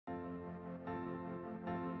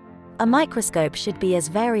A microscope should be as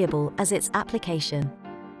variable as its application.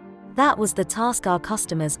 That was the task our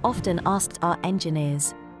customers often asked our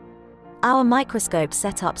engineers. Our microscope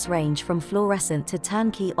setups range from fluorescent to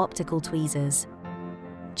turnkey optical tweezers.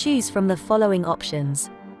 Choose from the following options.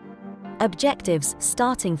 Objectives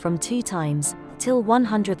starting from 2 times till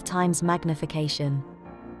 100th times magnification.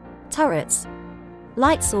 Turrets.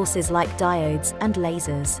 Light sources like diodes and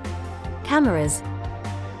lasers. Cameras.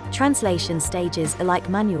 Translation stages are like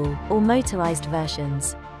manual or motorized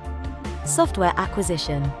versions. Software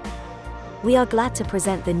acquisition. We are glad to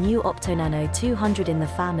present the new OptoNano 200 in the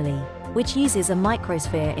family, which uses a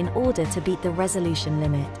microsphere in order to beat the resolution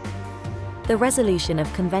limit. The resolution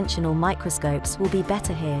of conventional microscopes will be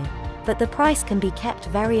better here, but the price can be kept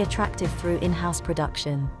very attractive through in-house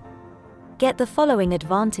production. Get the following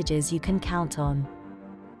advantages you can count on.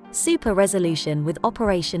 Super resolution with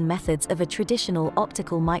operation methods of a traditional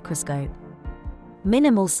optical microscope.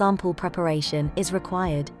 Minimal sample preparation is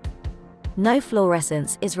required. No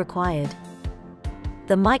fluorescence is required.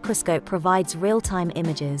 The microscope provides real-time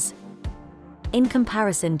images. In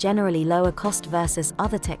comparison, generally lower cost versus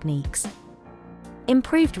other techniques.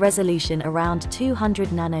 Improved resolution around 200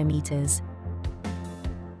 nanometers.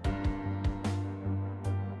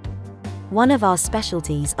 One of our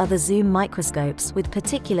specialties are the zoom microscopes with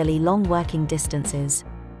particularly long working distances.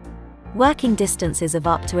 Working distances of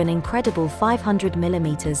up to an incredible 500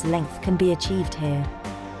 mm length can be achieved here.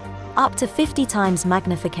 Up to 50 times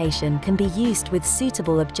magnification can be used with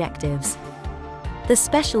suitable objectives. The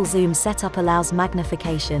special zoom setup allows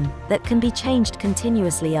magnification that can be changed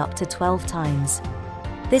continuously up to 12 times.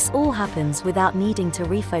 This all happens without needing to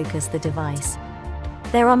refocus the device.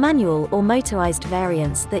 There are manual or motorized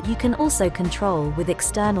variants that you can also control with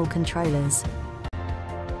external controllers.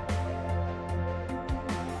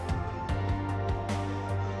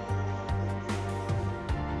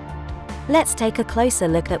 Let's take a closer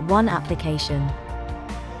look at one application.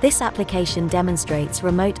 This application demonstrates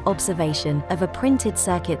remote observation of a printed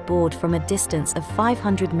circuit board from a distance of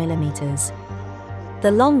 500 mm.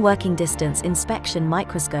 The long working distance inspection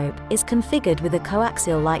microscope is configured with a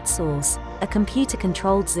coaxial light source, a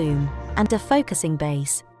computer-controlled zoom, and a focusing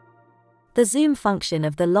base. The zoom function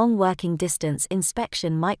of the long working distance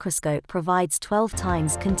inspection microscope provides 12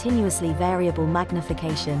 times continuously variable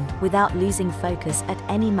magnification without losing focus at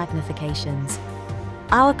any magnifications.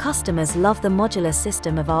 Our customers love the modular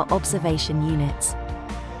system of our observation units.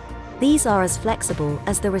 These are as flexible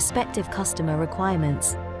as the respective customer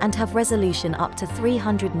requirements and have resolution up to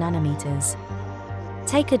 300 nanometers.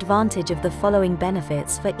 Take advantage of the following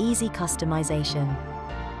benefits for easy customization.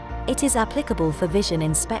 It is applicable for vision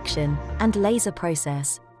inspection and laser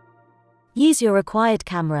process. Use your required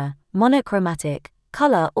camera, monochromatic,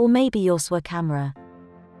 color, or maybe your SWA camera.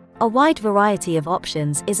 A wide variety of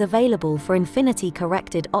options is available for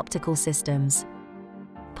infinity-corrected optical systems.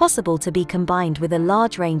 Possible to be combined with a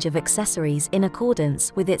large range of accessories in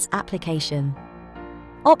accordance with its application.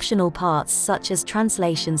 Optional parts such as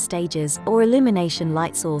translation stages or illumination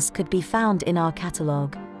light source could be found in our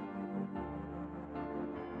catalog.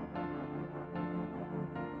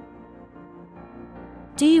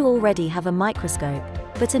 Do you already have a microscope,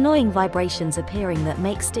 but annoying vibrations appearing that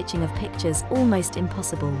make stitching of pictures almost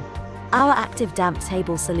impossible? Our active damp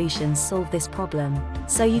table solutions solve this problem,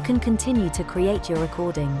 so you can continue to create your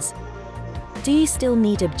recordings. Do you still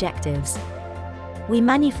need objectives? We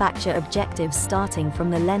manufacture objectives starting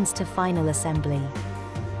from the lens to final assembly.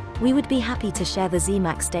 We would be happy to share the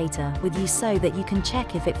Zmax data with you so that you can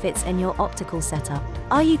check if it fits in your optical setup.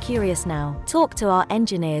 Are you curious now? Talk to our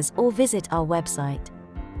engineers or visit our website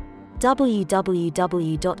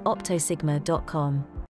www.optosigma.com.